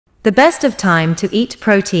The best of time to eat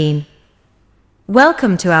protein.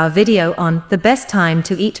 Welcome to our video on the best time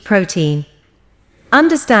to eat protein.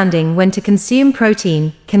 Understanding when to consume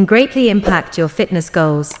protein can greatly impact your fitness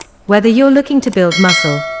goals, whether you're looking to build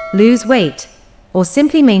muscle, lose weight, or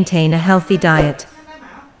simply maintain a healthy diet.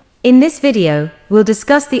 In this video, we'll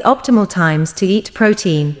discuss the optimal times to eat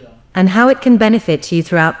protein and how it can benefit you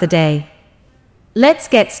throughout the day. Let's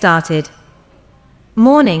get started.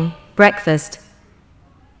 Morning breakfast.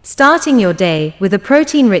 Starting your day with a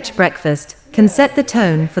protein-rich breakfast can set the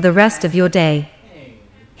tone for the rest of your day.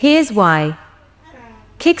 Here's why.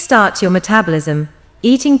 Kickstart your metabolism.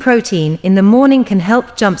 Eating protein in the morning can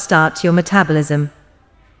help jumpstart your metabolism.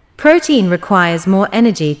 Protein requires more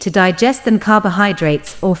energy to digest than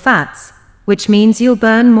carbohydrates or fats, which means you'll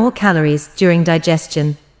burn more calories during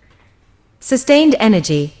digestion. Sustained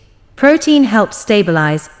energy. Protein helps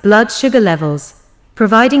stabilize blood sugar levels,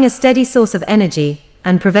 providing a steady source of energy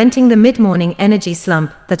and preventing the mid-morning energy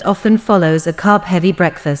slump that often follows a carb-heavy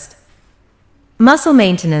breakfast. Muscle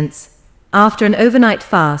maintenance. After an overnight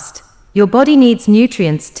fast, your body needs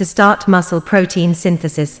nutrients to start muscle protein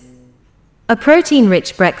synthesis. A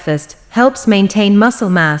protein-rich breakfast helps maintain muscle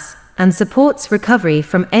mass and supports recovery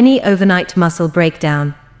from any overnight muscle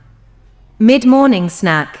breakdown. Mid-morning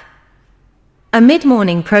snack. A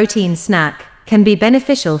mid-morning protein snack can be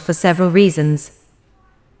beneficial for several reasons.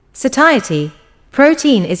 Satiety.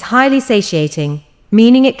 Protein is highly satiating,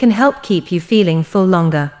 meaning it can help keep you feeling full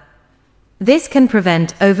longer. This can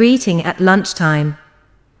prevent overeating at lunchtime.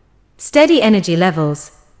 Steady energy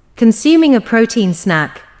levels. Consuming a protein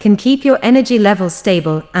snack can keep your energy levels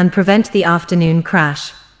stable and prevent the afternoon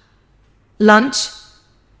crash. Lunch.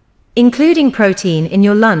 Including protein in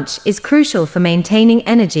your lunch is crucial for maintaining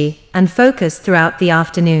energy and focus throughout the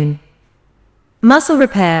afternoon. Muscle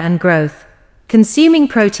repair and growth. Consuming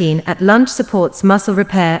protein at lunch supports muscle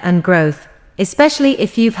repair and growth, especially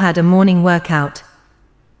if you've had a morning workout.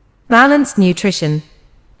 Balanced nutrition.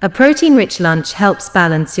 A protein-rich lunch helps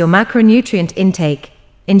balance your macronutrient intake,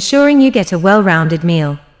 ensuring you get a well-rounded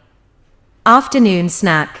meal. Afternoon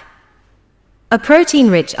snack. A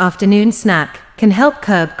protein-rich afternoon snack can help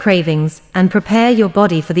curb cravings and prepare your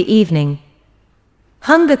body for the evening.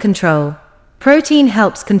 Hunger control. Protein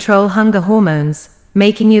helps control hunger hormones,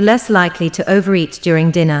 making you less likely to overeat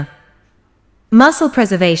during dinner. Muscle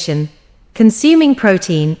preservation. Consuming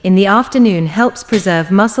protein in the afternoon helps preserve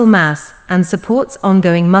muscle mass and supports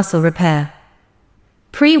ongoing muscle repair.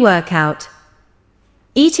 Pre-workout.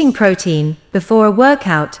 Eating protein before a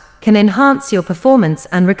workout can enhance your performance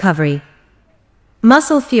and recovery.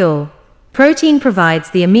 Muscle fuel. Protein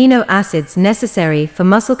provides the amino acids necessary for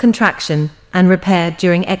muscle contraction and repair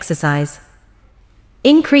during exercise.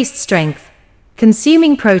 Increased strength.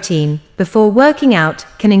 Consuming protein before working out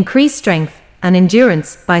can increase strength and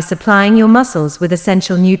endurance by supplying your muscles with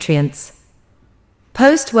essential nutrients.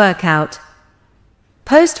 Post-workout.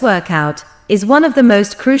 Post-workout is one of the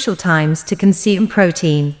most crucial times to consume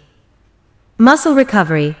protein. Muscle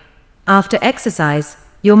recovery. After exercise,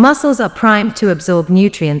 your muscles are primed to absorb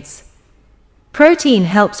nutrients. Protein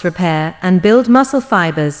helps repair and build muscle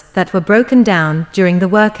fibers that were broken down during the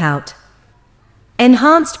workout.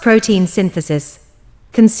 Enhanced protein synthesis.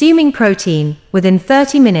 Consuming protein within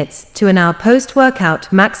 30 minutes to an hour post-workout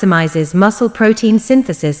maximizes muscle protein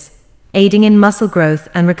synthesis, aiding in muscle growth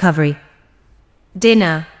and recovery.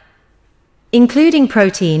 Dinner. Including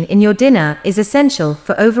protein in your dinner is essential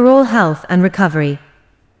for overall health and recovery.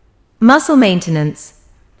 Muscle maintenance.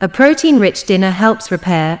 A protein-rich dinner helps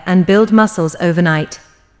repair and build muscles overnight.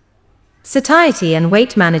 Satiety and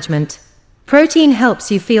weight management. Protein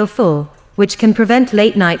helps you feel full, which can prevent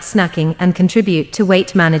late-night snacking and contribute to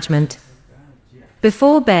weight management.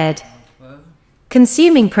 Before bed.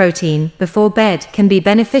 Consuming protein before bed can be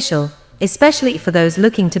beneficial, especially for those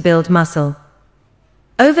looking to build muscle.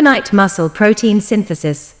 Overnight muscle protein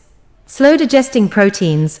synthesis. Slow-digesting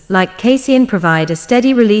proteins like casein provide a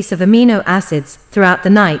steady release of amino acids throughout the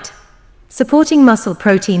night, supporting muscle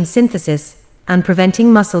protein synthesis and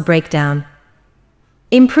preventing muscle breakdown.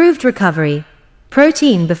 Improved recovery.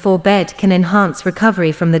 Protein before bed can enhance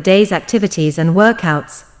recovery from the day's activities and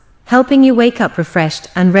workouts, helping you wake up refreshed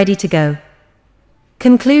and ready to go.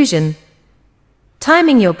 Conclusion.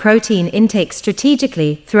 Timing your protein intake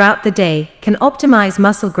strategically throughout the day can optimize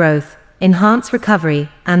muscle growth, enhance recovery,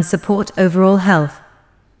 and support overall health.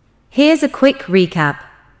 Here's a quick recap.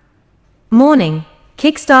 Morning.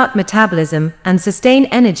 Kickstart metabolism and sustain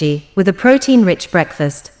energy with a protein-rich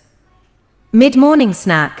breakfast. Mid-morning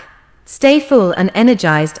snack. Stay full and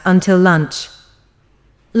energized until lunch.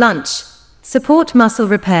 Lunch. Support muscle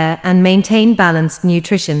repair and maintain balanced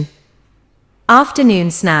nutrition.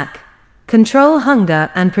 Afternoon snack. Control hunger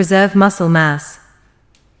and preserve muscle mass.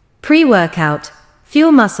 Pre-workout.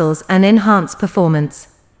 Fuel muscles and enhance performance.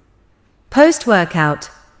 Post-workout.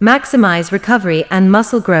 Maximize recovery and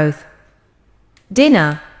muscle growth.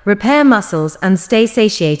 Dinner. Repair muscles and stay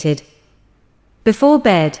satiated. Before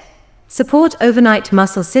bed. Support overnight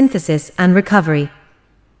muscle synthesis and recovery.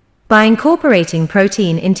 By incorporating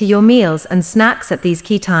protein into your meals and snacks at these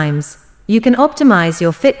key times, you can optimize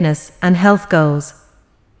your fitness and health goals.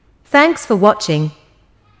 Thanks for watching.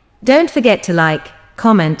 Don't forget to like,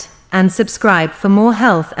 comment, and subscribe for more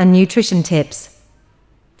health and nutrition tips.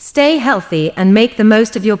 Stay healthy and make the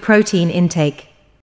most of your protein intake.